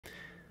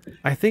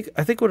I think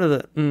one of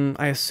the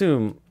I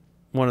assume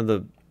one of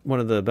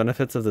the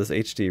benefits of this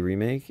HD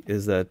remake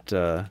is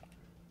that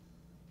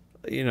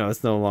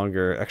it's no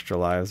longer extra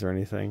lives or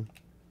anything.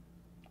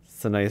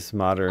 It's a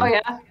Oh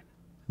yeah,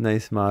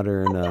 nice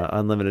modern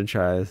unlimited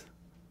tries.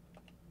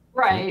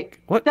 right.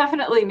 What?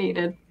 Definitely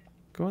needed.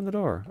 Go in the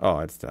door. Oh,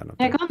 it's down up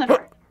Yeah, there. go on the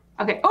door.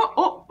 Okay.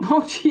 Oh,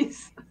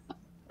 jeez.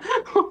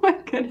 Oh my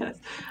goodness.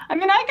 I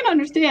mean, I can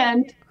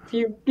understand if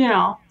you I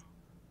can't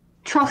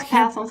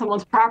trespass on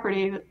someone's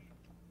property that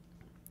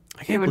I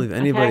they can't would believe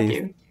attack anybody.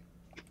 you.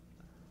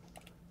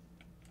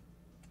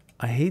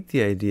 I hate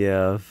the idea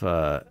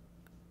of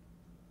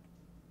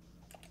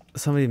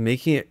somebody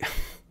making it,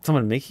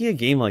 someone making a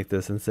game like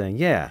this and saying,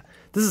 "Yeah,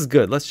 this is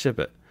good. Let's ship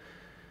it."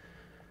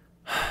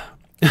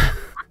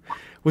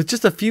 With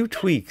just a few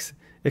tweaks,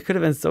 it could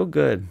have been so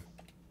good.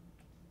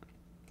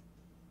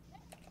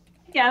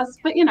 Yes,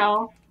 but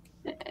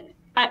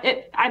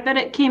I bet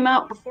it came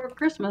out before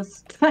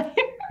Christmas.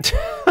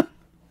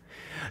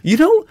 You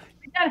know,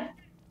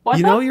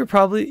 What's up? you're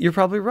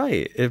probably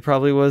right. It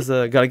probably was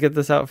got to get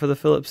this out for the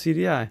Phillips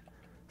CD-i,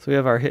 so we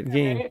have our hit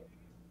game. Right.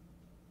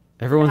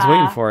 Everyone's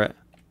waiting Yeah. for it.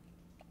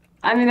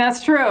 I mean,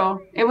 that's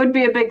true. It would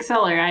be a big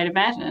seller, I'd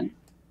imagine.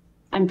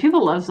 And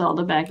people loved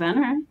Zelda back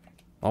then,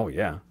 Oh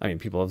yeah, I mean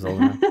people love Zelda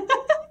now. right?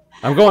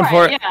 I'm going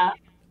for Right, it. yeah.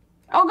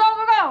 Oh,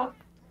 go,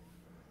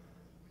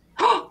 go,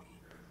 go.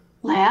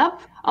 Lamp?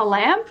 A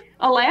lamp?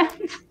 A lamp?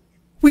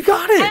 We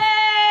got it!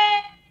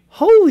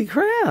 Holy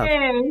crap!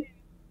 Hey!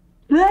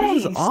 This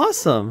is Nice.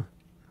 awesome.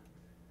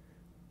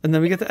 And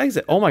then we get to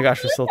exit. Oh my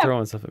gosh, they're still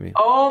throwing stuff at me.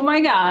 Oh my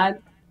God.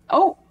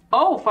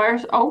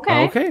 Fires.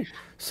 Okay. Okay,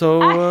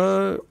 so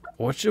I,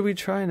 what should we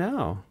try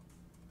now?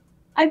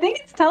 I think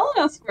it's telling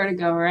us where to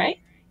go, right?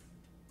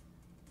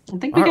 I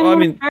think we All right, can well, I go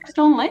to mean,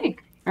 Firestone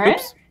Lake, right?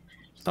 oops.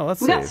 Oh,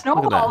 let's We got save. Look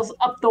at that. snowballs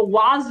up the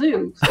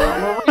wazoo, so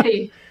we're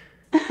ready.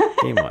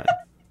 Game one.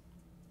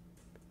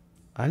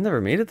 I've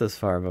never made it this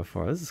far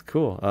before. This is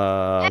cool.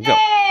 Go.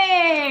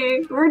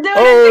 Hey! We're doing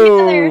it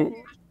together. Oh!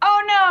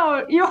 Oh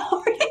no, you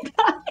already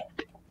died.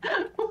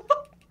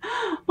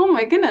 Oh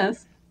my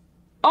goodness.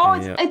 Oh,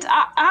 Yeah, it's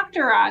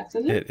Octoroks,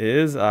 is it? it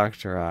is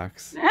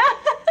Octoroks.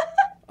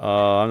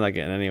 Oh, I'm not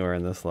getting anywhere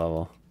in this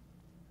level.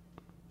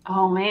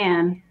 Oh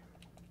man.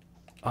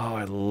 Oh,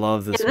 I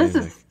love Yeah, this this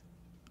music. is.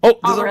 Oh,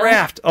 there's Oh a really?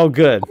 raft. Oh,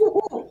 good.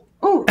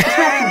 Ooh,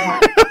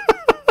 distraction point.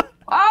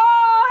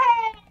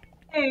 Oh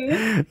hey!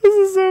 This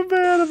is so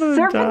bad. I'm gonna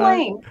Serpent die.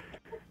 Lane.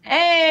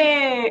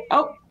 Hey!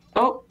 Oh,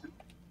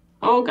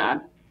 oh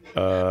God.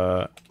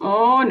 Uh.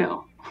 Oh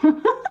no.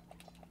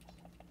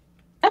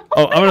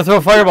 Oh, I'm gonna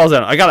throw fireballs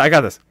at him. I got it. I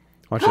got this.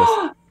 Watch this.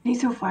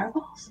 These are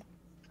fireballs?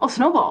 Oh,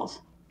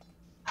 snowballs.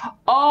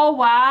 Oh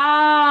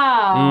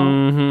wow.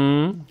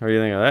 Mm-hmm. What do you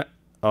think of that?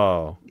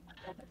 Oh.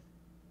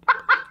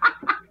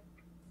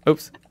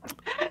 Oops.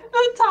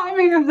 The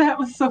timing of that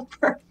was so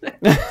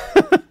perfect.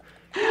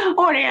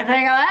 What do you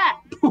think of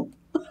that?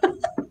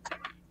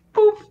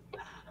 Poof.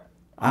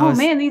 I Oh was.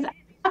 man, these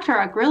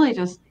Octorok really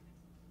just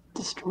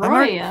I'm destroy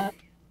already. you.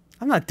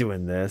 I'm not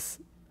doing this.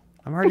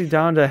 I'm already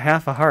down to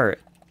half a heart.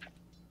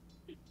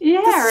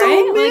 Yeah, This is so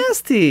right? Like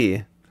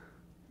nasty.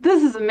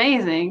 this is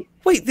amazing.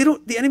 Wait, they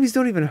don't. The enemies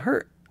don't even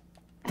hurt.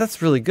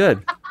 That's really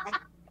good.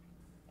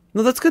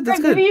 No, that's good. That's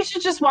Right, maybe good. you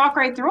should just walk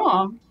right through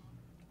them.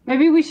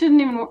 Maybe we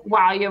shouldn't even.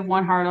 Wow, you have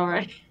one heart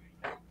already.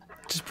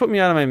 Just put me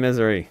out of my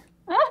misery.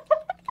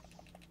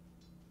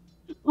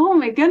 Oh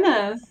my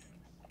goodness.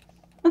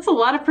 That's a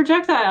lot of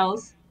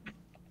projectiles.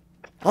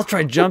 I'll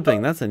try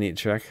jumping. That's a neat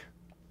trick.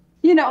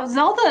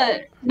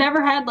 Zelda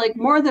never had like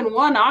more than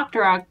one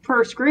Octorok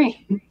per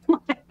screen.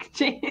 Like,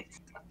 jeez.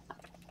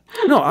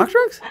 No,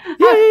 Octoroks?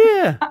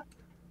 Yeah.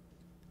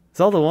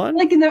 Zelda 1?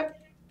 Like in the.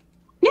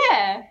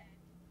 Yeah.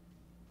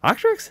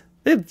 Octoroks?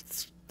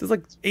 There's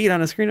like 8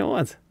 on a screen at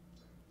once.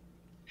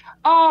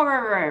 Oh,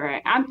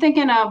 right. I'm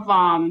thinking of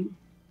what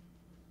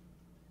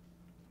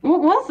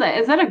was that?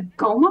 Is that a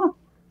Goma?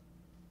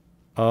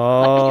 Like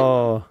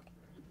Oh.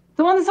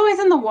 the one that's always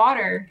in the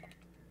water.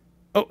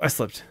 Oh, I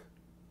slipped.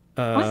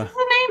 What's Uh, his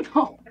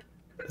name?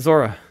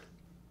 Zora.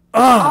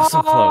 Oh,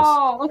 so close.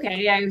 Oh,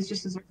 okay. Yeah, he was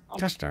just as.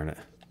 Gosh darn it.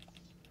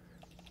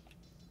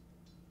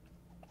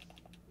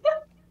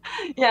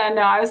 Yeah,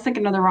 no, I was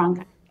thinking of the wrong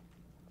guy.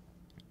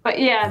 But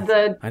yeah,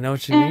 I know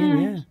what you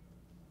mean, yeah.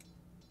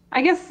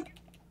 I guess,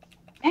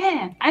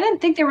 man, I didn't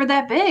think they were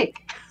that big.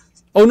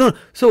 Oh, no.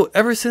 So,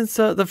 ever since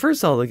the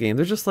first Zelda game,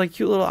 they're just like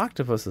cute little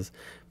octopuses.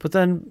 But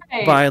then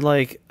Right. by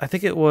like, I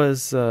think it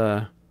was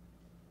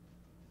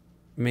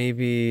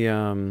maybe,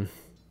 I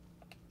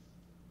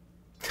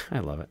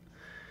love it.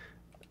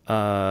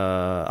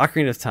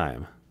 Ocarina of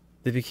Time.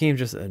 They became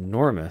just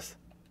enormous.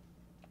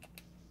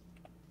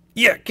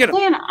 Yeah, get him.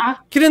 Man,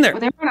 Get in there. were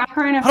they were an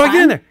Ocarina of How do I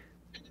get in Time? there?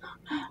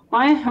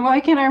 Why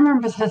can't I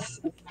remember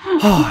this?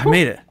 Oh, I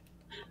made it.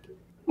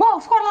 Whoa,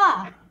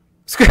 Squadla!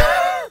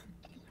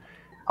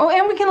 Oh,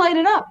 and we can light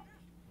it up.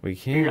 We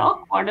can.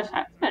 Look what has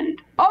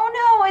happened.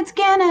 Oh no, it's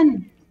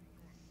Ganon.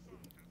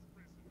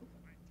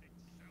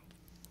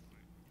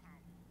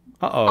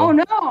 Oh Uh-oh.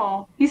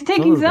 no, he's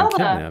taking Zelda's been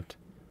Zelda. kidnapped.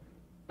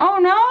 Oh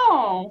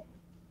no.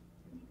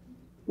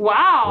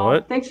 Wow.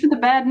 What? Thanks for the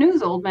bad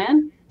news, old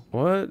man.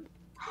 What?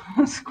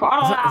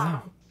 Squat Is that, is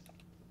out.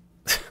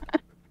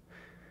 that,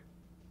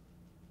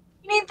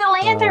 You need the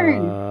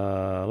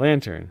lantern.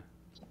 lantern.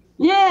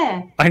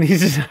 Yeah. I need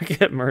to not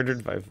get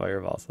murdered by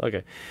fireballs.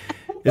 Okay.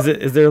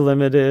 Is there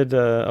limited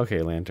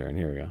okay, lantern.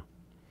 Here we go.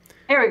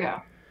 There we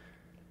go.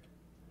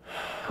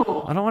 I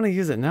Cool. don't want to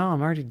use it now.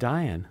 I'm already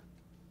dying.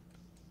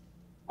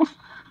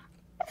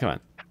 Come on.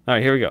 All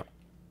right, here we go.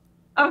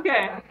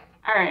 Okay.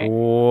 All right.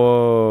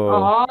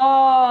 Whoa.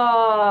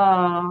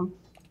 Oh.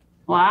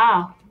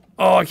 Wow.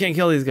 Oh, I can't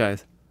kill these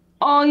guys.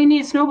 Oh, you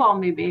need a snowball,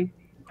 maybe.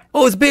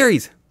 Oh, it's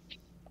berries.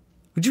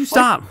 Would you What?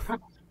 stop?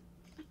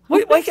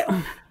 Wait, wait.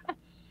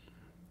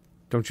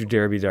 Don't you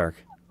dare be dark.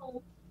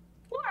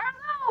 What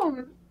are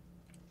those?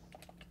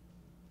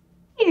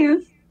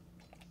 Jeez.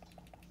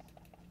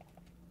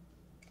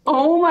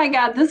 Oh my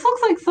God, this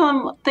looks like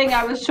something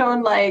I was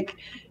shown like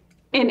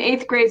in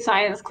 8th grade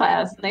science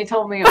class. And they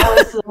told me, oh,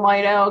 this is a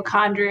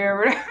mitochondria or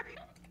whatever.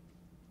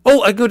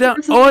 Oh, I go down.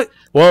 Oh,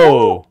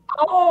 Whoa.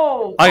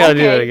 oh, I gotta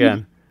do that okay.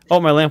 again. Oh,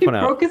 my lamp He went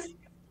out. broke his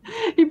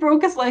he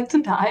broke his legs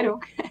and died.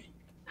 Okay.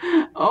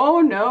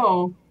 Oh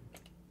no.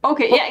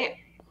 Okay, Oh, yeah, yeah.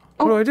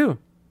 what do Oh,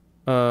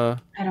 I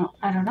do?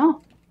 I don't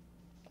know.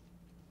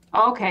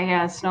 Okay,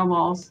 yeah,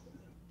 snowballs.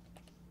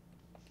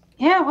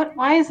 Yeah, what?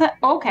 Why is that?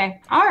 Okay,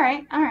 all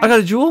right, all I right. got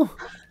a jewel.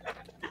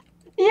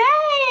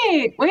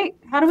 Yay! Wait,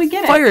 how do we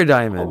get it? Fire Oh,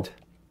 diamond.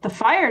 the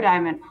fire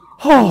diamond.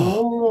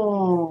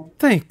 Oh, Oh.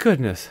 thank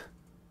goodness.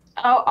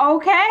 Oh,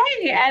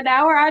 okay. And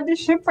now we're on to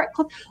shipwreck.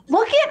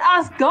 Look at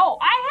us go.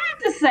 I have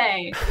to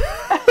say,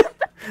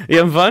 You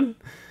having fun?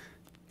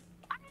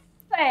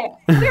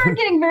 we're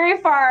getting very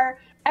far,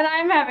 and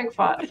I'm having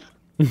fun.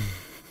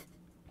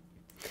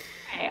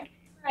 Okay,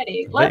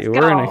 ready. I bet Let's you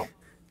go.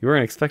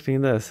 weren't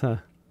expecting this, huh?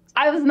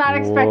 I was not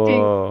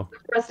expecting Whoa.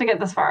 for us to get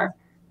this far.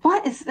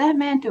 What is that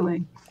man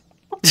doing?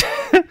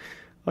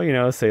 Oh, you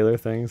know, sailor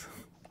things.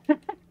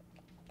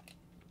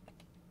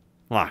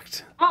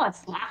 Locked. Oh,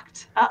 it's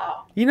locked.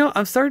 Uh-oh. You know,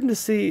 I'm starting to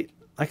see.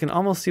 I can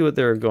almost see what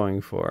they were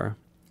going for,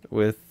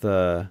 with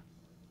like.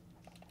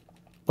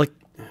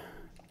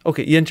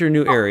 Okay, you enter a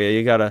new area.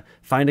 You gotta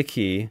find a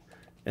key,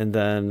 and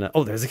then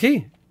oh, there's a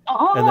key,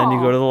 and then you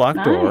go to the Oh,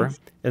 locked door, nice.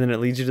 and then it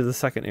leads you to the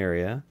second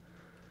area.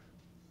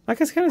 I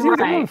guess kind of see what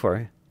they're going Right.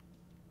 for.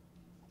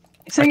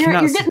 So I you're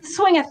cannot. getting the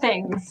swing of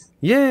things.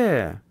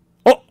 Yeah.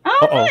 Oh. Uh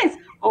Oh, oh. nice.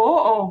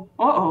 Oh,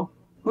 oh, uh-oh.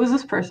 Who's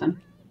this person?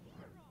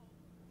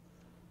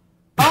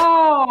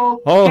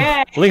 Oh, Oh,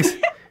 okay.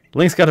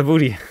 Link's got a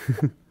booty.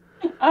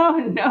 Oh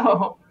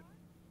no.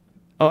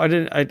 Oh, I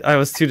didn't. I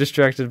was too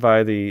distracted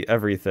by the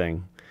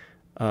everything.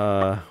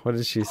 What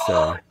did she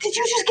say? Did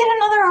you just get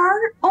another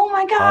heart? Oh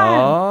my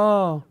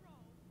Oh,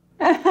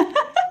 God.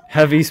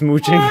 heavy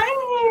smooching.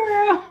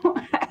 My hero.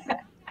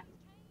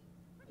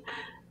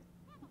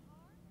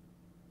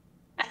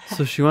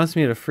 So she wants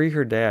me to free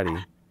her daddy.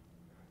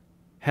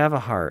 Have a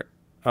heart.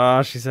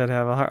 Oh, she said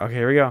have a heart. Okay,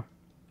 here we go.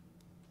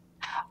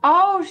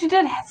 Oh, she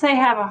did say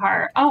have a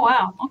heart. Oh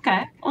wow.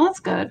 Okay. Well, that's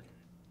good.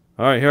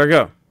 All right, here I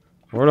go.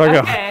 Where do I go?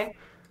 Okay.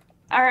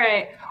 All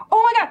right.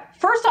 Oh my God.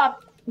 First off,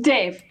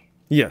 Dave.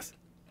 Yes.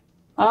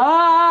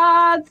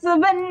 Ah,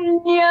 Savannah.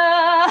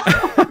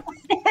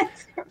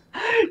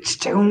 Does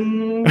this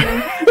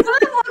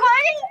look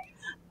like?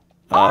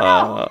 Oh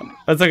no.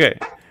 That's okay.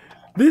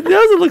 It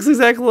does. It looks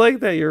exactly like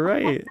that. You're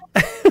right.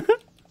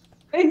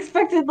 I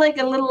expected like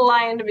a little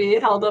lion to be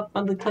held up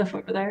on the cliff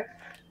over there.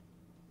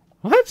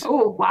 What?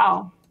 Oh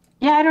wow.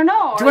 Yeah, I don't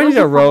know. Do Are I those need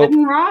a the rope?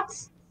 forbidden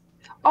rocks?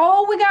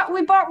 Oh,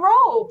 we bought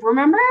rope.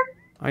 Remember?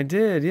 I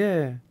did.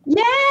 Yeah.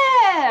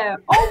 Yeah.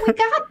 Oh, we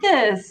got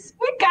this.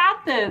 We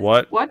got this.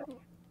 What? What?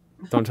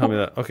 Don't tell me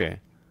that. Okay.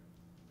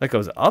 That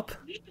goes up.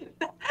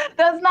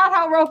 That's not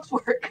how ropes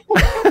work.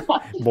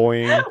 What?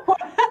 Boing.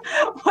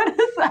 What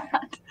is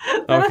that?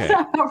 That Okay. is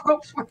not how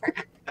ropes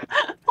work.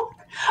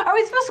 Are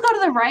we supposed to go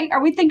to the right?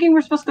 Are we thinking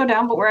we're supposed to go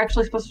down, but we're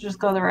actually supposed to just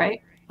go to the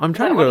right? I'm Is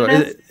trying that to what go.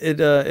 it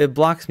is? It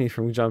blocks me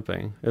from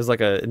jumping. There's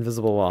like an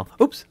invisible wall.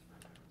 Oops.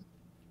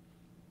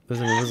 There's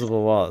an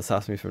invisible wall that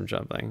stops me from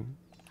jumping.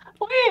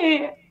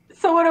 Wait.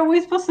 So what are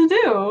we supposed to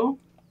do?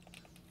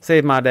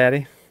 Save my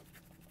daddy.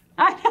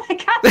 I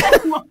got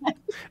that much.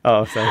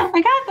 Oh, sorry.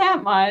 I got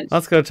that much.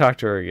 Let's go talk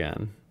to her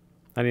again.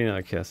 I need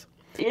another kiss.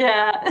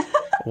 Yeah.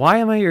 Why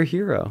am I your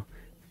hero?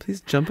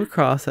 Please jump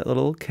across that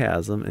little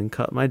chasm and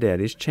cut my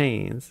daddy's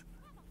chains.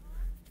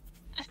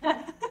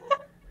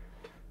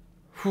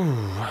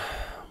 Whew.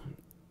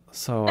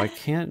 So I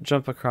can't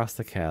jump across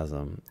the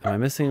chasm. Am I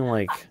missing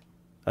like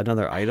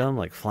another item,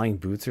 like flying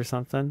boots or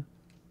something?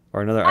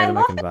 Or another item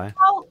I love can it buy?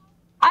 how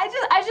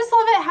I just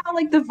love it how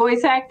like the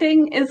voice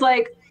acting is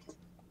like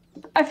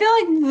I feel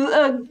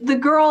like the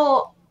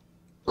girl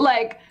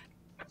like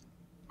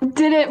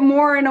did it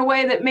more in a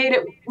way that made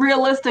it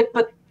realistic,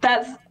 but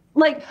that's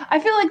like I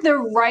feel like the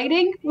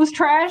writing was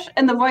trash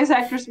and the voice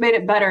actors made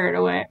it better in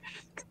a way.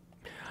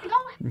 Like,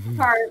 oh,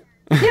 heart.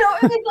 You know,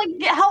 it would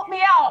like help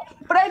me out.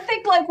 But I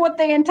think like what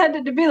they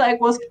intended to be like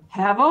was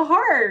have a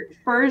heart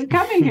for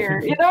coming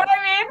here. You know what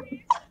I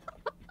mean?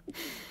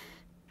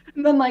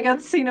 And then like a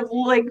scene of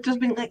like just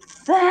being like,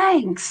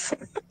 thanks.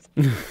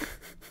 You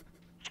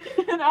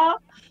know?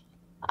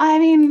 I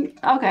mean,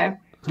 okay.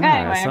 Alright, so I'm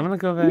Anyway, gonna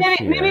go back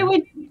maybe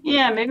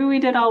here. maybe we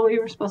did all we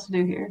were supposed to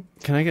do here.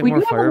 Can I get We more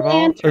do have a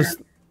fireball? lantern.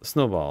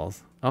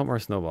 Snowballs. Oh, more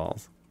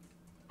snowballs.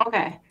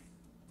 Okay.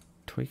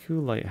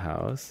 Toiku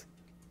Lighthouse.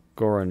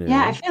 Yeah, I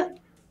Goronu. feel.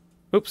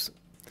 Oops.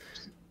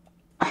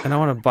 And I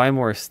want to buy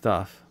more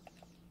stuff.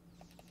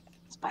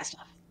 Let's buy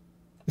stuff.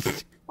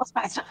 Let's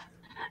buy stuff.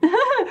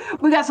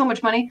 We got so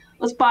much money.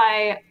 Let's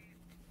buy,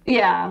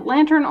 yeah,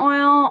 lantern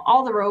oil,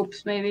 all the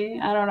ropes, maybe.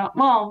 I don't know.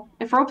 Well,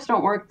 if ropes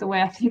don't work the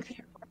way I think they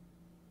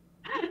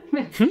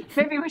work,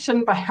 maybe we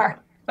shouldn't buy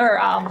our or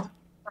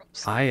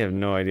ropes. I have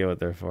no idea what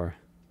they're for.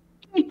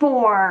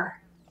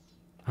 4.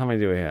 How many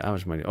do we have? How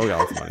much money? Oh, we got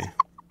lots of money.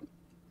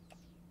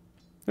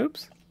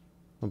 Oops.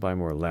 I'll buy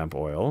more lamp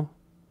oil.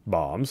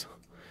 Bombs.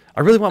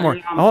 I really want more.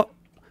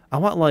 I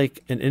want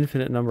like an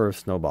infinite number of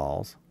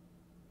snowballs.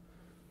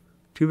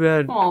 Too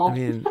bad. Oh. I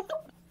mean,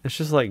 it's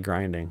just like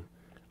grinding.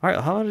 All right,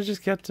 how about I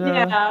just get?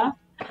 Yeah,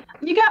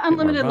 you got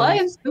unlimited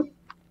lives.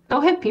 Go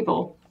hit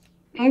people,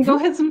 and go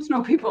hit some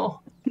snow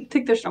people.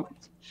 Take their snow.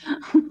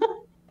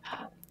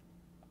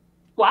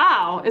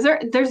 Wow,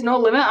 there's no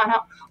limit on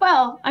how?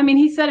 Well, I mean,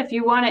 he said if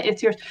you want it,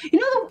 it's yours. You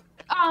know,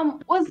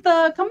 was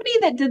the company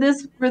that did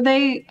this, were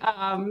they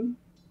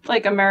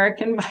like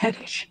American by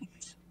any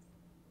chance?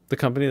 The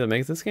company that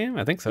makes this game?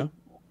 I think so.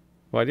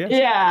 Why do you ask?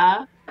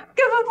 Yeah, because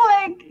it's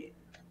like,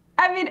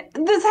 I mean,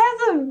 this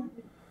has a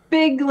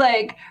big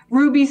like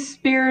Ruby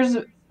Spears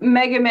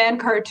Mega Man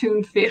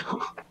cartoon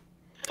feel,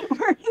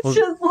 where it's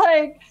just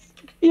like,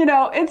 you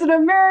know, it's an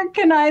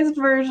Americanized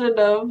version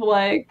of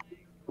like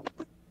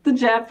the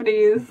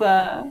Japanese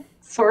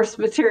source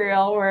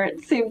material, where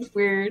it seems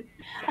weird.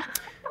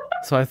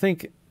 So I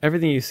think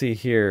everything you see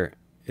here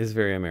is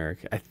very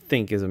American. I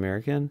think is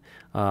American.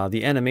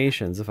 The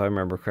animations, if I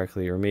remember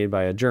correctly, are made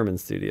by a German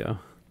studio.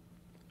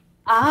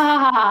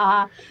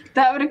 Ah,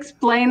 that would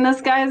explain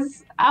this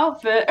guy's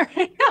outfit.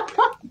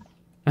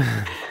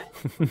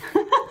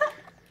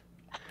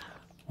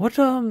 What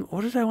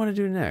did I want to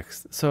do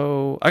next?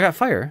 So I got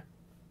fire.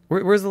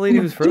 Where's the lady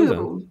who's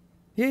frozen?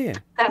 Yeah.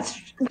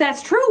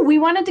 That's true. We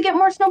wanted to get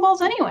more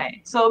snowballs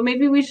anyway, so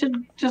maybe we should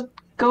just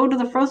go to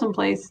the frozen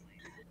place,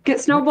 get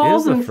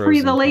snowballs, and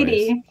free the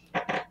lady.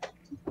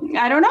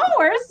 I don't know.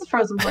 Where is the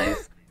frozen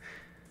place?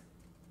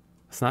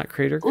 It's not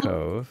Crater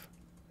Cove.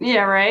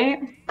 Yeah, right.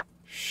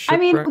 I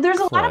mean, there's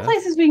a lot of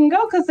places we can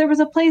go because there was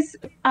a place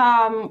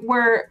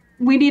where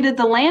we needed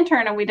the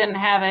lantern and we didn't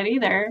have it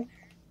either.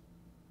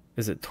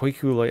 Is it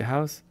Toiku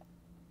Lighthouse?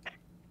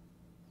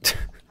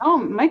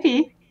 Oh, it might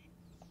be.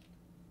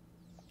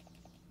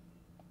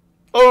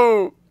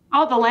 Oh!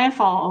 Oh, the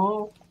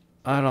landfall. Oh.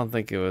 I don't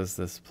think it was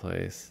this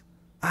place.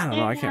 I don't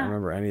know. I can't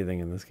remember anything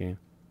in this game.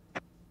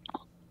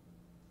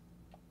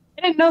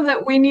 I didn't know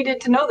that we needed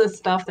to know this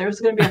stuff. There was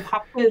going to be a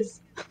pop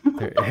quiz.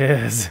 There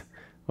is.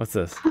 What's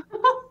this?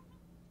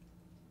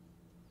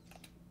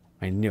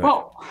 I knew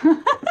it.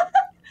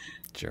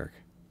 Jerk.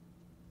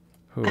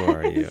 Who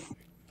are you?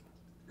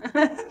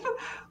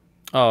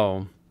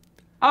 Oh.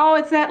 Oh,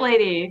 it's that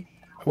lady.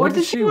 What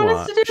did she want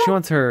us to do? She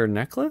wants her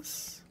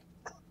necklace?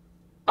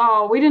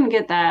 Oh, we didn't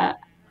get that.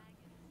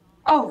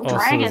 Oh,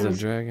 dragons. So there's a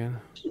dragon.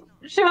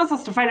 She wants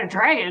us to fight a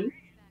dragon.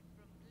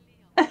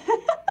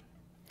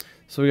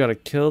 So we gotta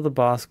kill the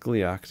boss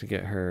Gliok to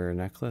get her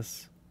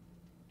necklace.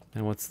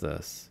 And what's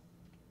this?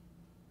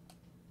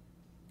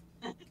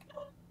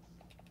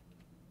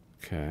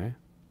 Okay.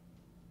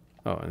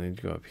 Oh, and then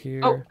you go up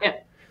here. Oh,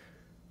 yeah.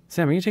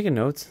 Sam, are you taking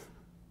notes?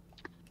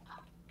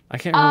 I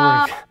can't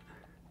remember.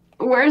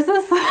 Where's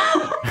this?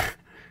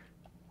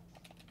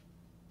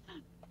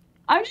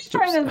 I'm just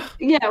trying to.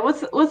 Yeah,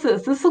 what's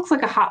this? This looks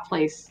like a hot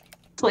place.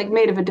 It's like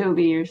made of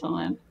adobe or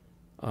something.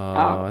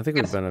 I think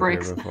we've been up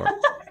here before.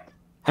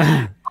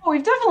 Oh,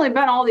 we've definitely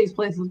been all these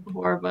places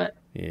before, but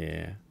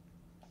yeah.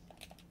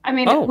 I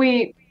mean,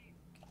 we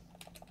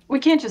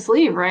can't just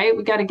leave, right?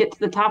 We got to get to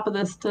the top of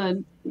this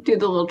to do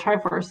the little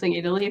Triforce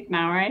thingy to leave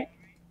now, right?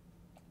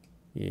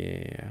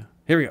 Yeah.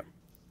 Here we go.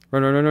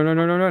 Run, run, run, run,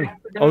 run, run, run.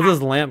 Oh, this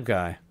is lamp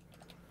guy.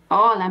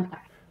 Oh, lamp guy.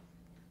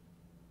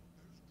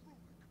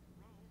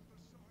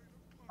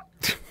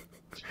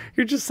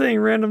 You're just saying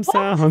random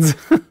sounds.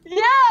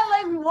 Yeah,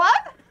 like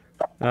what?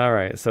 All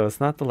right, so it's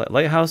not the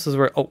lighthouse is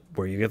where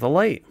you get the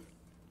light.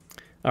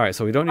 All right,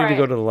 so we don't need to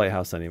go to the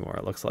lighthouse anymore,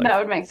 it looks like. That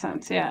would make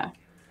sense, yeah.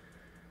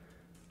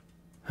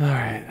 All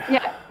right.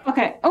 Yeah,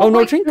 okay. Oh,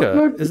 wait,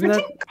 Nochinka. Isn't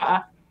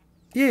that?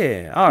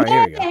 Yeah, all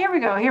right, yeah, here we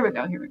go. Here we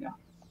go.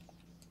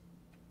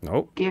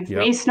 Nope. Give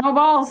me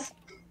snowballs.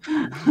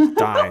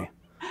 Die.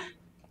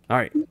 All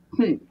right.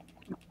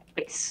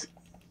 This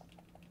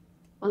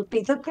will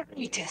be the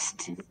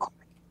greatest in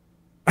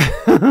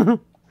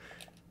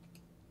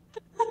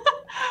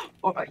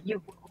or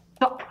you will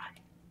die.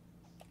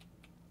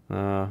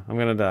 I'm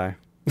gonna die.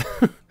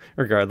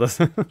 Regardless.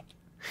 I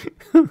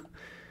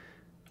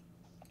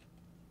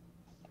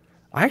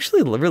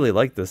actually really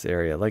like this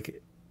area.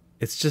 Like,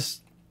 it's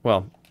just,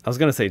 well, I was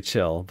gonna say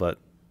chill, but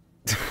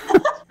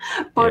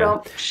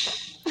yeah.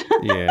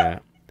 Yeah.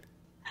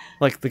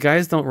 Like the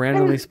guys don't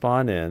randomly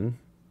spawn in.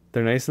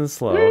 They're nice and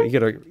slow. You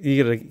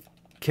get a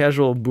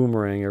casual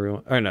boomerang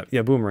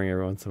boomerang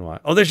every once in a while.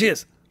 Oh, there she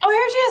is. Oh,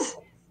 here she is.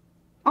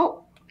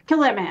 Oh, kill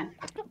that man.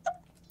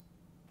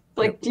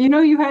 Like, do you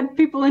know you had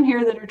people in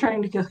here that are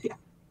trying to kill you?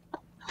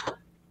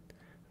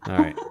 All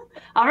right.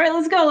 All right,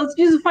 let's go. Let's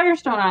use a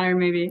firestone on her,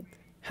 maybe.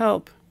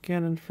 Help.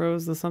 Ganon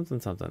froze the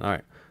something. All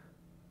right.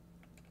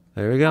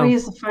 There we go. We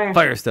use the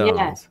Firestones.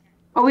 Yeah.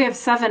 Oh, we have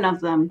 7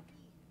 of them.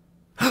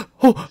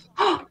 Oh.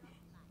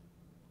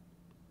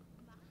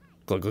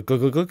 Glug, glug, glug,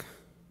 glug, glug.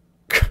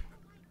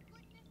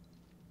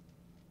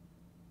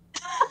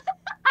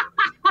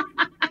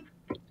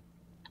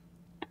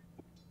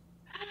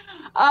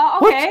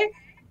 Okay.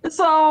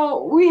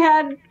 So we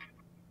had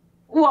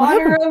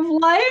water of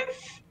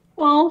life.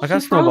 Well, I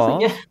got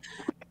snowballs.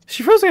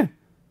 She froze again.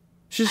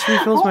 She just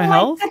refills my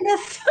health.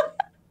 Goodness.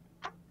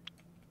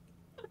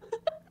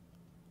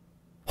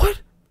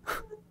 What?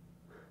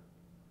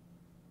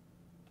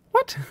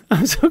 What?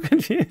 I'm so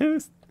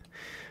confused.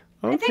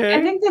 Okay.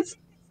 I think that's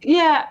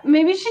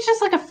maybe she's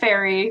just like a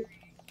fairy.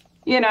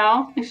 You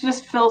know, she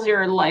just fills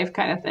your life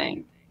kind of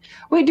thing.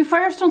 Wait, do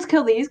firestones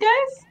kill these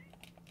guys?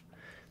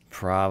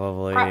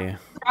 Probably.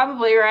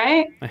 Probably,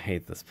 right? I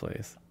hate this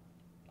place.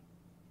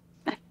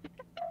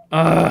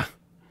 Ugh.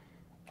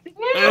 Did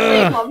you just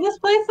say you love this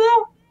place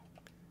though?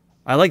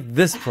 I like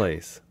this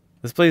place.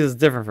 This place is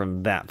different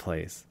from that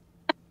place.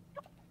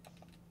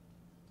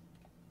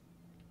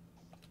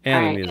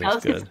 And the music's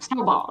let's good. get some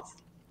snowballs.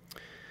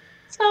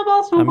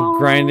 Snowballs. I'm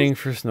grinding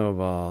for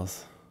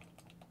snowballs.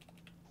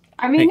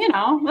 I mean, you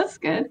know, that's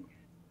good.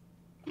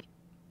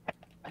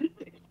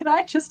 Can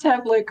I just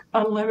have like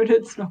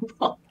unlimited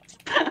snowballs?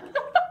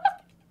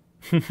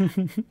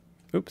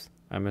 Oops,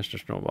 I missed a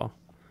snowball.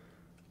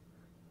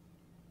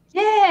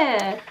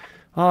 Yeah.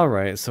 All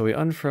right, so we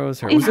unfroze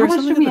her. Wait, Was there how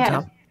much something do at we the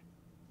have? top?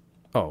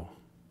 Oh,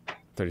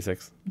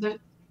 36.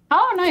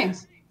 Oh,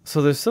 nice.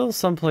 So there's still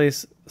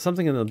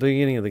something in the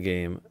beginning of the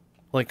game.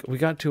 Like, we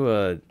got to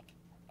a...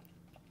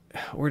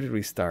 Where did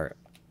we start?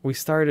 We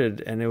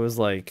started, and it was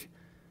like...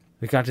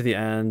 We got to the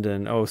end,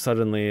 and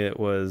suddenly it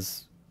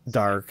was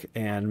dark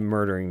and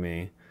murdering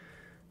me.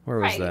 Where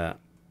was that?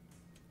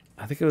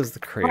 I think it was the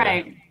crater.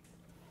 Right.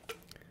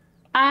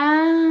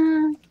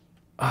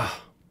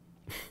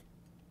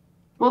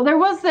 Well, there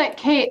was that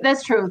cave.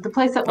 That's true. The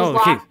place that was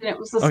locked, and it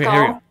was the skull. Here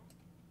we go.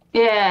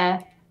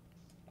 Yeah.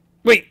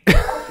 Wait.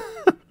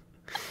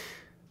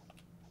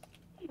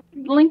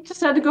 Link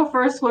just had to go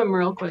for a swim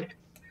real quick.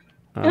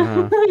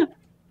 Okay.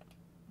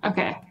 All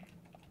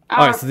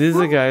right, so these are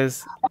the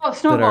guys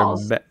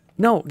snowballs. that are...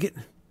 No, get...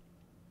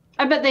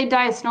 I bet they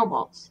die of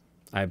snowballs.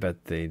 I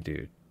bet they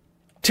do.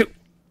 2.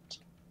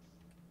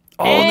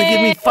 Oh, and they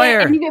give me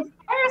fire. And you get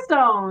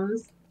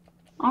firestones.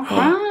 All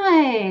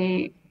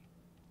right.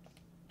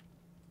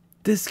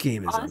 This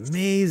game is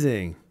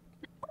amazing.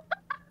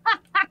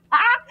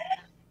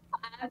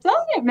 I'm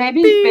telling you,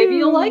 maybe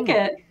you'll like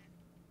it.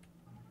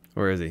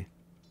 Where is he?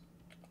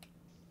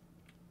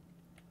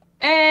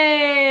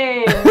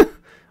 Hey.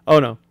 Oh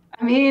no.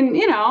 I mean,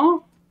 you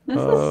know, this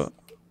is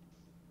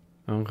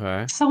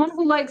okay. Someone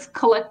who likes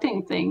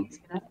collecting things.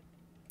 You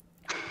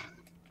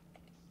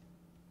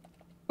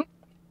know?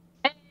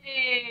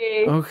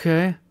 Hey.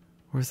 Okay.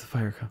 Where's the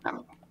fire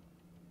come?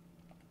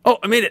 Oh,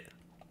 I made it.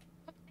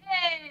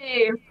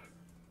 Hey.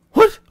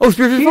 What? Oh,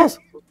 Spearfish Falls.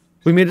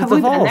 We made it to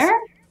the falls. Been there?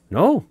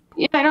 No.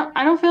 Yeah,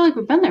 I don't feel like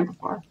we've been there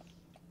before.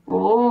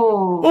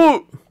 Oh.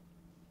 Oh.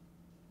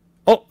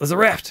 Oh, there's a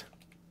raft.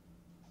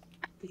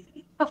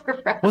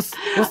 What's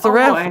the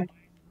raft? Boy.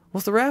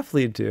 What's the raft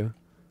lead to?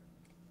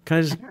 Can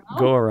I just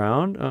go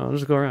around? Oh, I'll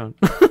just go around.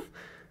 I'm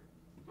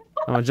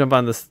gonna jump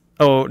on this.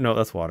 Oh no,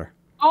 that's water.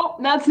 Oh,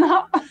 that's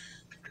not a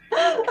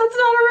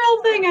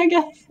real thing, I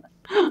guess.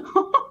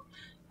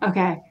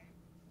 Okay.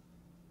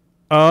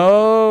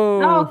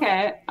 Oh.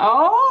 Okay.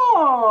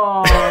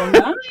 Oh,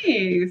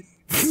 nice.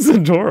 This is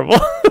adorable.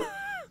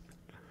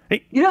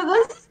 Hey. You know,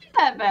 this isn't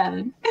that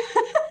bad.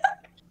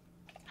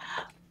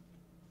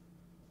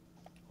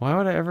 Why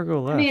would I ever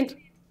go left? I mean,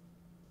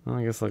 well,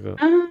 I guess I'll go.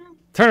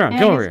 Turn around.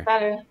 Go over here.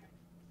 Better.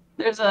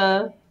 There's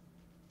a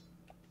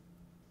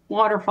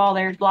waterfall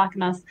there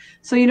blocking us.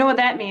 So you know what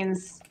that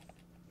means?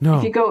 No.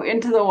 If you go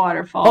into the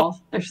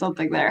waterfall, there's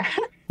something there.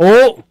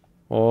 Oh.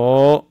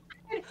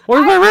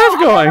 Where's my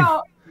raft going?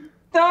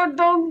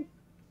 Don't.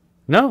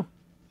 No.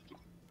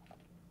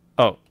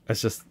 Oh,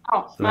 it's just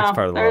the next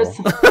part of the level.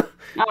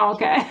 Oh,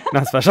 okay.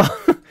 Not special.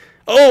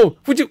 Oh,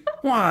 would you?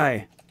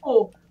 Why?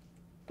 Oh.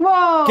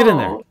 Whoa. Get in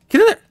there.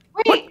 Get in there.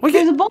 Wait,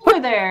 there's a boulder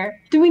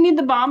there. Do we need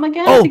the bomb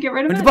again to get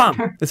rid of it? The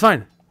bomb. It's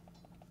fine.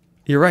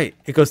 You're right.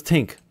 It goes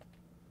tink.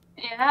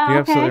 Yeah, You're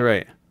absolutely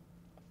right.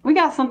 We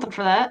got something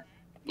for that.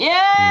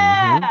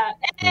 Yeah!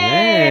 Mm-hmm.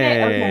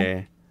 Hey!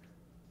 Okay.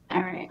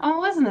 All right.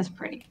 Oh, isn't this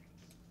pretty?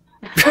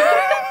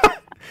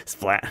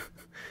 Splat.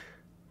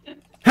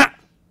 Ha!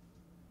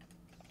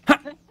 Ha!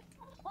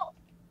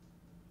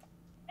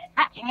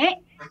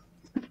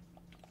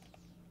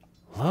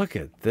 Look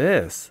at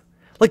this.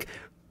 Like,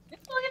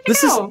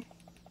 this is...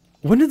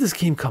 When did this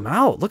game come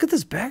out? Look at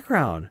this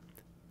background.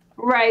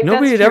 Right.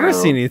 Nobody that's had ever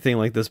true. seen anything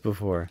like this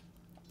before.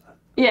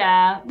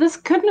 Yeah, this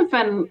couldn't have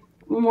been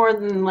more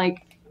than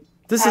like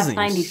This past isn't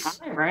your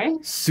 95,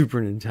 right?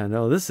 Super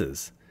Nintendo. This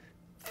is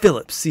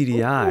Phillips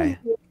CD-i.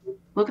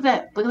 Look at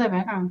that! Look at that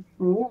background.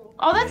 Ooh.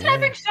 Oh, that's an Yeah.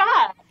 epic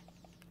shot.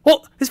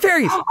 Oh, it's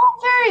fairies. Oh,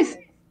 fairies!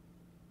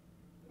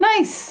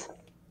 Nice.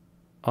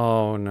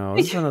 Oh no,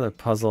 this is another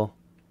puzzle.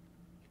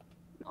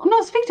 Oh,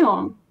 no, speak to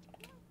him.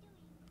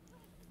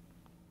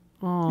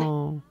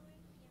 Oh,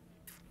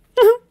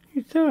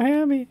 you're so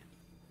happy.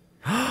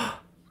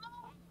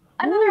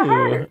 Another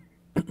heart.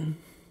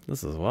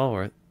 This is well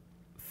worth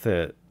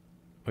it.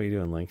 What are you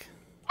doing, Link?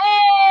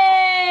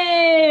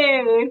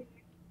 Hey!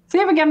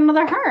 See, we got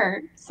another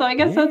heart. So I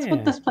guess that's Yeah.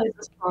 what this place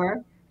is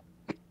for.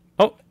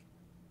 Oh,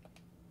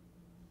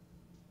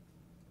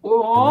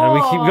 Whoa. and then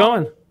we keep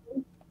going.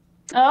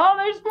 Oh,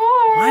 there's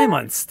more. I'm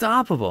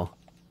unstoppable.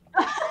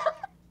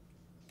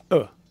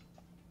 Oh.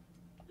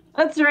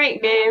 That's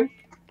right, Dave.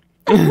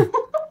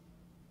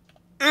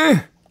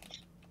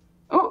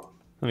 Oh.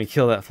 Let me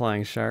kill that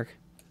flying shark.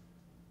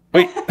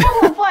 Wait.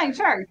 Oh, flying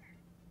shark.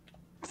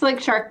 It's like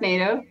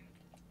Sharknado.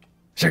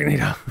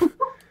 Sharknado.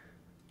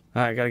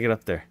 I gotta get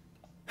up there.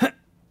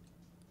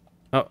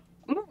 Oh,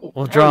 Ooh,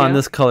 we'll there draw we on go.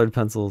 this colored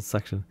pencil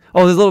section.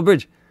 Oh, there's a little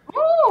bridge.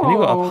 Ooh. Can you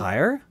go up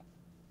higher?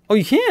 Oh,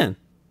 you can.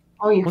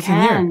 Oh, you What's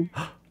can. in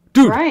here?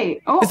 Dude,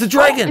 Right. Oh, it's a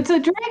dragon. Oh, it's a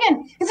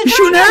dragon. It's a he's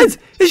shooting dragon. heads.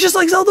 It's just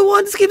like Zelda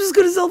 1. This game's as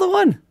good as Zelda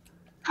 1.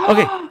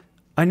 Okay,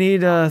 I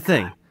need a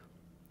thing.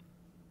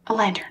 A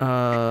lantern.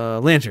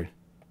 Lantern.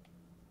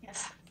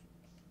 Yes.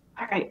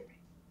 All right.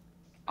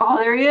 Oh,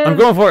 there he is. I'm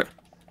going for it.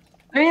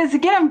 There he is.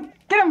 Get him.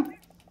 Get him.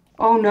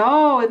 Oh,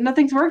 no.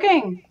 Nothing's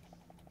working.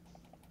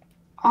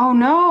 Oh,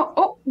 no.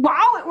 Oh,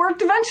 wow. It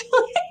worked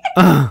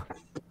eventually.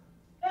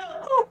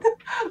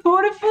 Who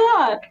would have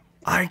thought?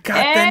 I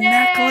got the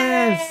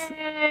necklace.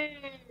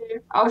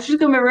 Oh, she's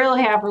going to be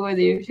really happy with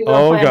you. She's going to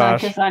Oh, plan on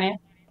gosh. kiss on you.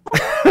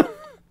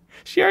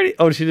 She already.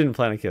 Oh, she didn't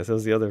plan a kiss. It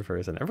was the other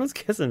person. Everyone's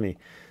kissing me.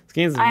 This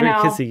game's a I very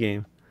know. kissy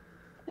game.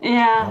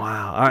 Yeah.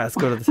 Wow. All right, let's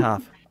go to the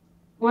top.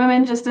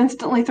 Women just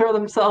instantly throw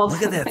themselves.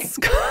 Look at in that. things.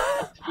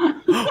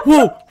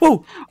 Whoa,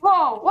 whoa.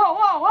 Whoa, whoa,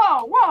 whoa,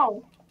 whoa,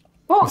 whoa.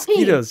 Whoa,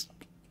 Mosquitoes.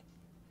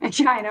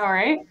 Yeah, I know,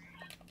 right?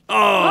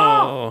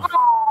 Oh.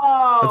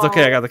 Oh. That's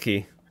okay. I got the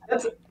key.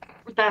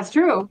 That's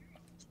true.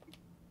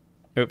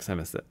 Oops, I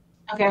missed it.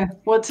 Okay,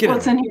 what's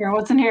Get in here?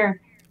 What's in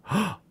here?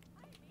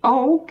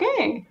 Oh,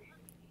 okay.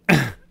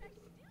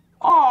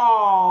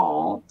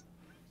 Oh.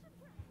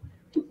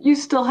 You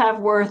still have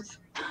worth.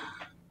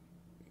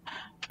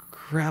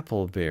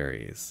 Grapple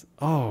berries.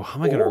 Oh, how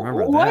am I going to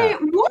remember Wait, that?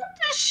 what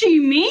does she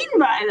mean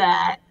by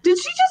that? Did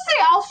she just say,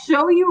 I'll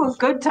show you a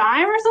good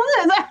time or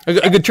something? Is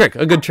that... A good trick.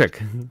 A good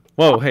trick.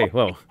 Whoa, hey,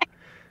 whoa.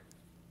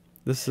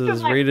 This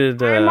is like,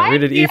 rated I might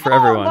rated be E for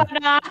old, everyone.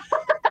 but,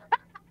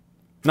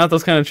 Not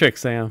those kind of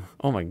tricks, Sam.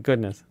 Oh my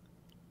goodness.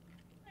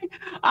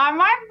 I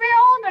might be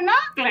old and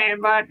ugly,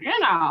 but you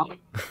know.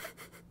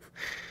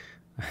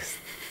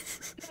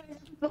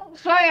 I'll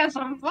show you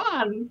some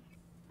fun.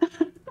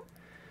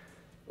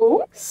 Ooh,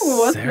 what's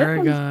this?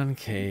 Saragon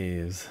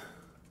Caves.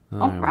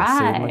 All I'm gonna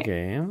save my right.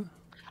 game.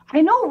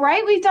 I know,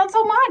 right? We've done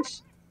so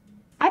much.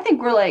 I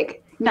think we're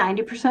like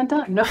 90%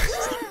 done. No.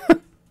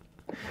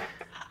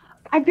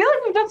 I feel like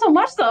we've done so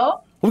much,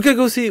 though. We gotta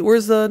go see.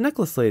 Where's the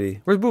necklace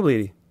lady? Where's Boob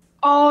Lady?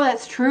 Oh,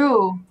 that's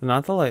true.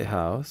 Not the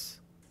lighthouse.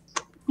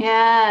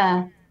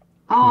 Yeah.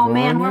 Oh,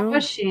 man, where Gornu?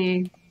 was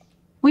she?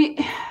 We.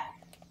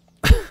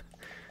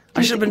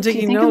 I should have been Do you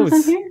taking think it was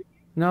notes. in here?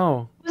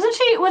 No. Wasn't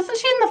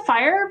she in the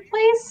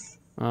fireplace?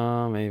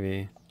 Oh,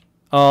 maybe.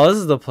 Oh, this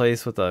is the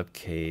place with the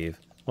cave.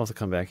 We'll have to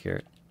come back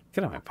here.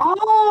 Get on my page.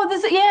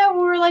 Oh, yeah,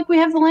 we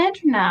have the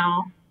lantern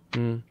now.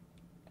 Mm.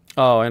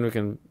 Oh, and we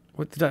can.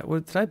 What did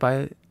I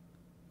buy?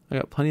 I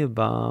got plenty of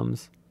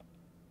bombs.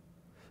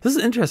 This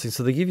is interesting.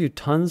 So they give you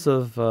tons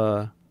of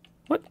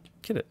what?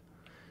 Get it?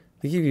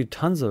 They give you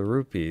tons of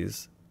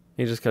rupees.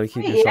 You just gotta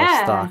keep yourself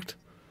yeah. stocked.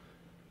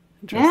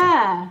 Interesting.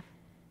 Yeah.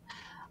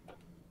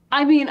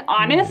 I mean,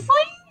 honestly,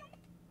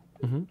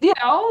 Mhm. you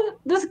know,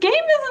 this game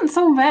isn't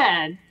so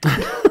bad.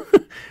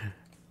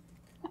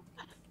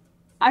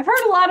 I've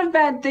heard a lot of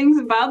bad things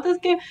about this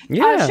game.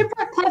 Yeah.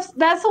 Shipwreck Cliffs,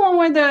 that's the one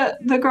where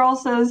the girl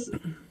says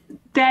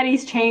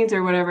daddy's chains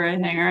or whatever, I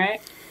think, right?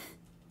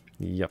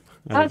 Yep. I think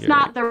That's you're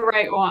not right. the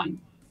right one.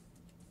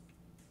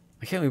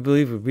 I can't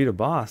believe we beat a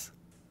boss.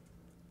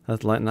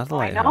 That's not the I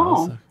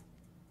lighthouse. know.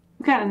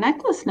 We've got a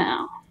necklace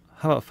now.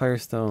 How about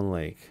Firestone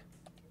Lake?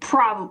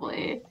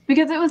 Probably.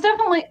 Because it was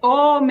definitely...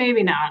 Oh,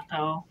 maybe not,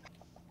 though.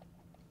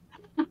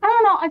 I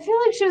don't know. I feel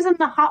like she was in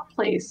the hot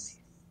place.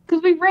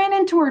 Because we ran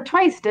into her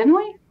twice, didn't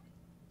we?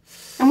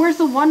 And where's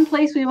the one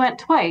place we went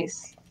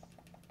twice?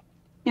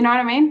 You know what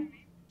I mean?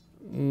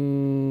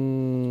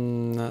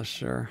 Not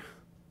sure.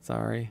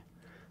 Sorry.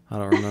 I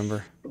don't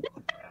remember.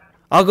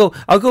 I'll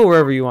go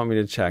wherever you want me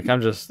to check.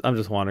 I'm just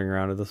wandering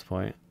around at this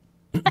point.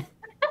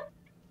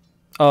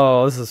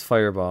 Oh, this is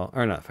Fireball.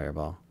 Or not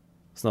Fireball.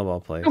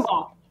 Snowball Place. Come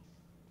on.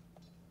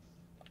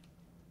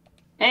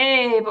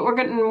 Hey, but we're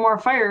getting more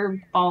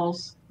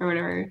fireballs or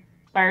whatever,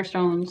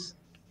 firestones,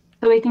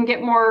 so we can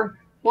get more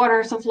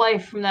waters of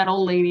life from that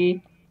old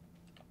lady.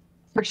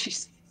 Where she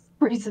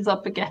freezes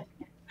up again.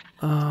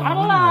 Oh, I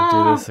don't want to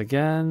do this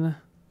again.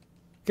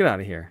 Get out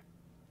of here.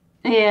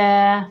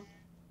 Yeah.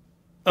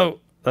 Oh,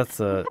 that's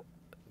a...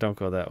 Don't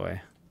go that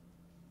way.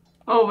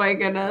 Oh my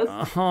goodness.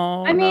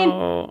 Oh, I mean,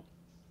 no.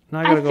 Now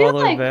I gotta go all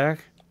the way back?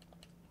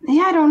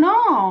 Yeah, I don't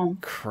know.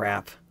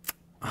 Crap.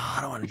 Oh,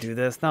 I don't want to do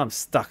this. Now I'm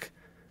stuck.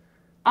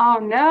 Oh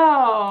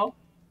no.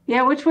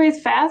 Yeah, which way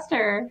is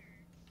faster?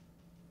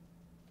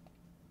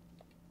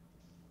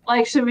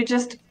 Like, should we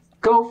just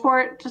go for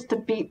it just to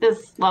beat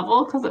this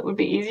level because it would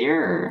be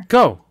easier? Or...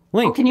 Go,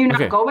 Link. Oh, can you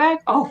not go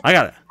back? Oh, I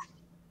got it.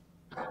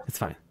 It's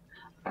fine.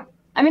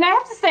 I mean, I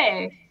have to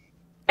say,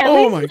 at oh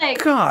least, my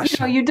like, gosh. you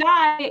know, you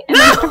die and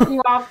they start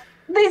you off.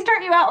 They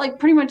start you out like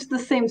pretty much the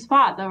same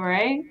spot, though,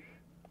 right?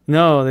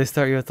 No, they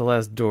start you at the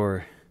last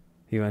door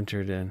you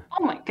entered in.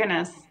 Oh my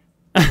goodness.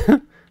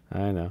 I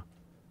know.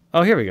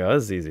 Oh, here we go.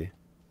 This is easy.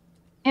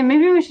 Yeah,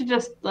 maybe we should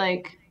just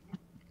like.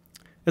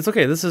 It's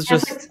okay. This is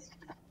just. Like...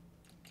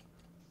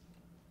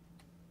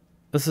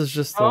 This is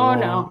just. The oh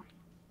no.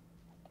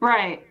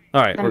 Right.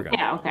 All right, then, we're good.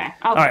 Yeah. Okay.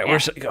 All right, where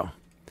should we go?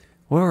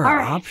 What are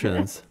our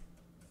options?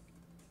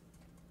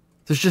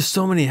 There's just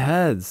so many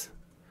heads.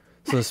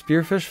 So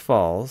Spearfish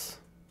Falls.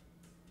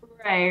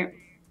 Right.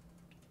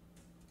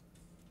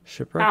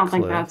 Shipwreck I don't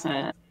Cliff. think that's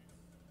it.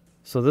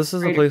 So this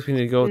is the place we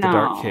need to go with the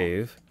dark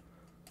cave.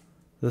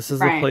 This is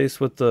the place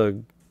with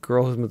the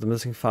girl who's with the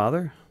missing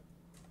father.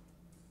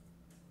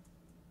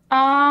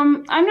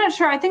 I'm not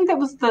sure. I think that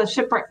was the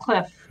Shipwreck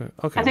Cliff.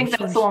 Okay. I think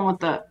that's the one with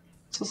the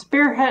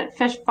Spearhead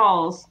Fish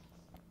Falls.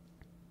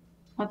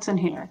 What's in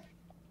here?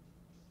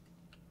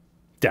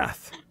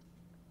 Death.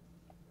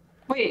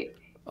 Wait.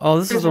 Oh,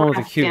 this is the one with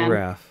the cute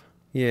raft.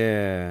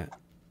 Yeah.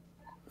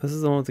 This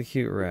is the one with the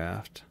cute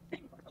raft.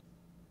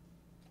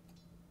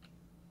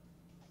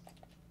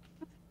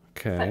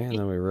 Okay, and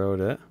then we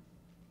rode it.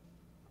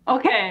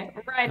 Okay,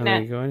 riding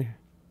it. Going...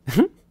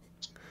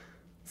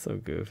 so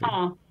goofy.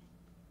 Oh.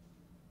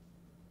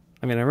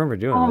 I mean, I remember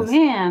doing this. Oh,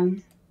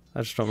 man.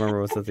 I just don't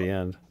remember what's at the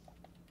end.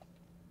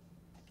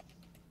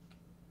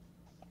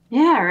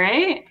 Yeah,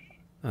 right?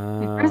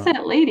 Where's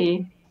that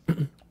lady?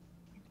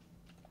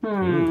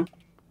 Then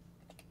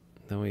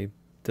we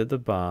did the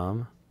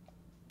bomb.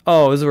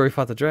 Oh, this is where we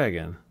fought the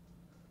dragon.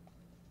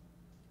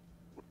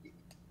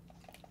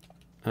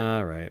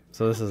 Alright,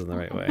 so this isn't the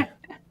right way.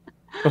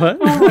 What?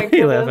 Oh my what are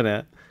you laughing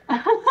at?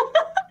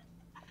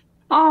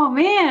 Oh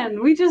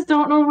man, we just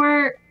don't know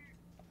where...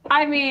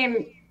 I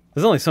mean...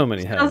 There's only so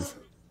many heads.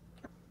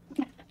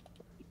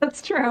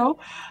 That's true.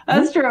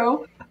 That's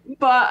true.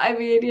 But, I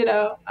mean, you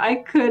know, I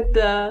could...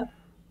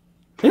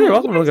 You're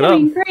welcome to look it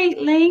up. Great,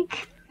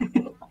 Link.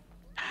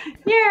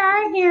 You're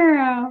our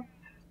hero.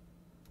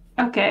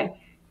 Okay.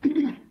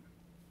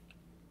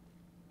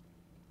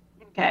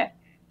 Okay.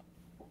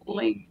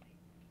 Link.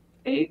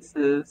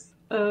 Faces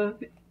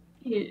of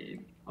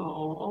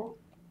evil.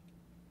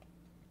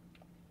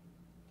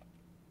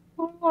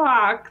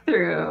 Walk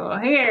through.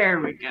 Here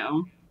we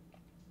go.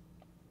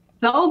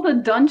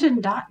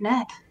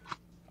 ZeldaDungeon.net.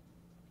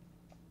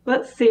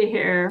 Let's see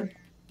here.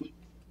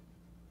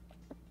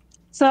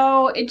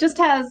 So it just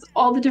has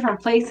all the different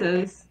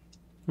places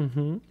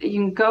that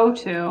you can go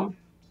to.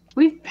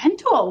 We've been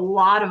to a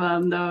lot of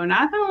them, though.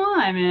 Not gonna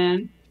lie,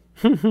 man.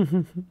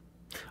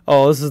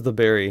 Oh, this is the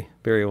berry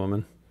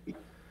woman.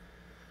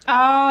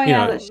 Oh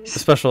yeah, you know,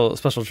 special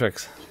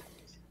tricks.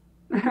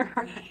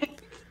 Right.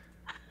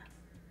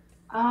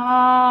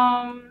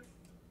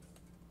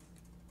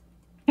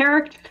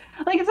 Character,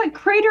 like it's like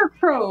Crater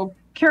Crow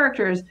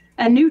characters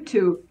and new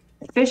to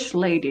Fish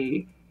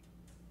Lady,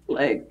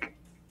 like.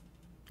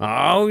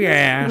 Oh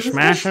yeah,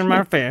 smashing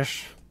my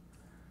fish.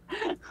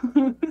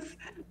 Who's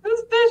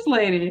Fish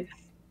Lady?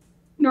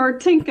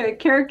 Nortinka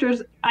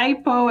characters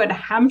Ipo and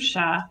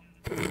Hamsha.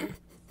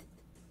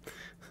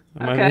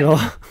 Okay.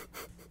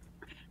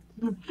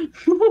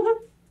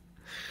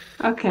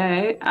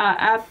 Okay.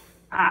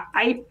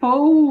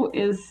 Ipo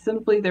is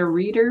simply the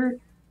reader.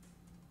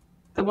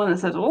 The one that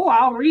says, "Oh,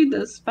 I'll read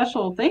this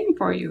special thing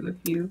for you if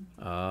you."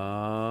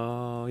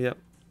 Oh, yep.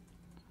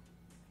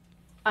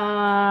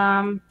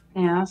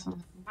 Yeah, so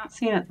I'm not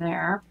seeing it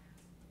there.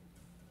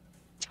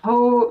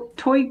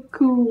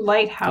 Toiku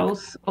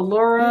Lighthouse,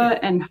 Allura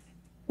and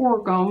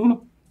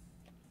Horgum.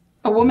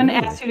 A woman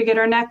asks you to get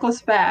her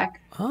necklace back.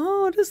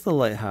 Oh, it is the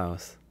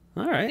lighthouse.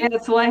 All right. Yeah,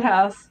 it's the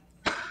lighthouse.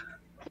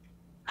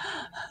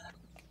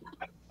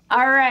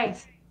 All right,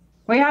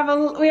 we have a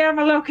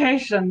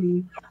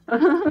location.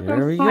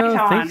 There we go.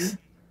 Thanks.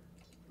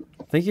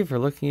 Thank you for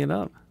looking it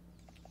up.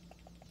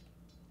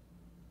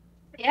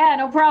 Yeah,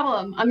 no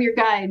problem. I'm your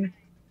guide.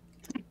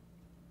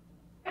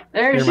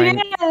 There she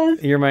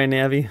is. You're my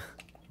navvy.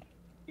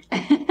 All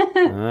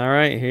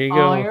right, here you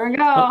go. Oh, here we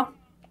go. Oh.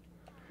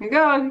 Here we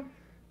go.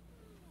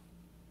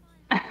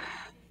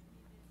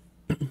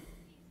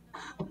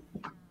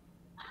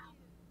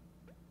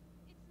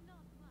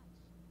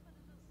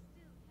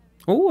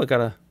 Oh, I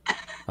got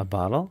a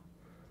bottle.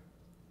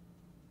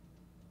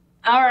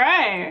 All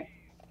right.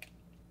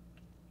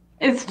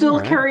 It All still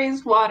right.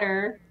 carries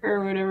water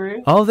or whatever.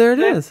 Oh, there it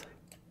That- is.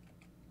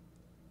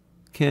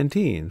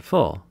 Canteen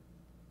full.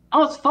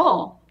 Oh, it's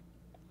full.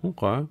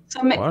 Okay.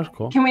 So Well, that's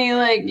cool. can we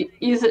like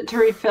use it to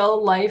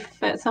refill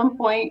life at some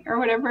point or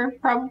whatever?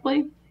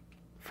 Probably.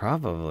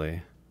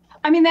 Probably.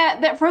 I mean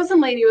that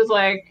frozen lady was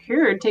like,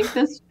 "Here, take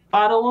this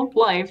bottle of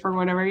life or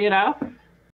whatever," you know.